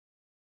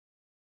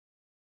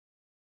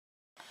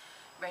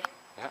Ready?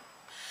 Yeah.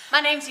 My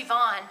name's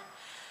Yvonne.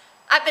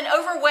 I've been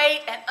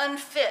overweight and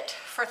unfit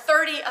for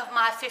 30 of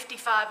my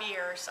 55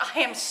 years. I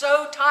am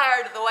so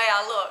tired of the way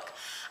I look.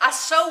 I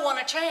so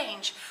want to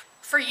change.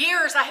 For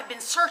years, I have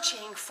been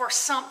searching for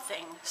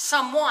something,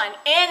 someone,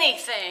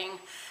 anything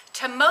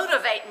to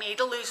motivate me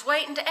to lose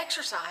weight and to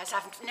exercise.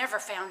 I've never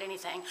found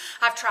anything.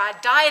 I've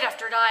tried diet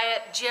after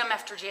diet, gym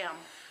after gym.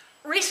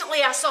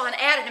 Recently, I saw an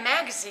ad in a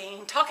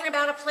magazine talking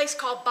about a place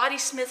called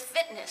Bodysmith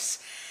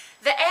Fitness.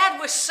 The ad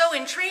was so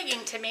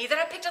intriguing to me that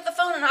I picked up the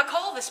phone and I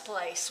called this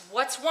place.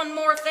 What's one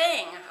more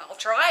thing? I'll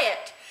try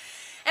it.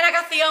 And I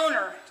got the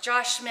owner,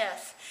 Josh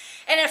Smith.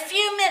 And in a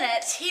few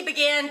minutes, he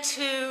began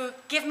to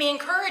give me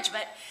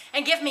encouragement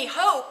and give me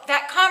hope.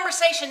 That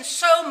conversation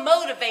so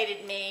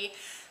motivated me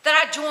that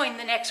I joined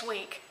the next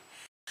week.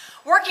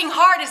 Working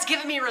hard has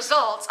given me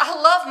results. I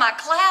love my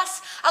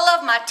class. I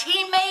love my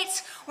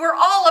teammates. We're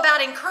all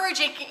about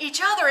encouraging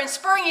each other and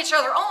spurring each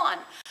other on.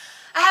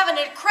 I have an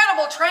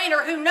incredible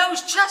trainer who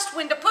knows just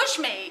when to push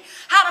me,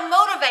 how to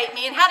motivate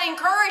me, and how to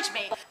encourage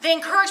me. The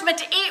encouragement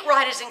to eat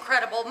right is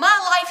incredible. My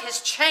life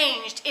has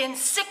changed in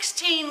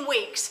 16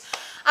 weeks.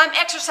 I'm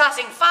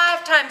exercising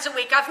 5 times a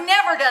week. I've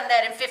never done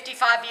that in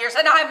 55 years,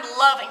 and I'm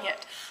loving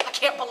it. I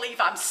can't believe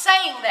I'm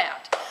saying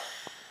that.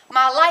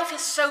 My life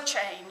has so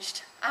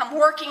changed. I'm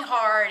working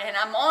hard, and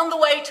I'm on the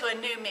way to a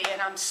new me, and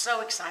I'm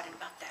so excited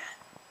about that.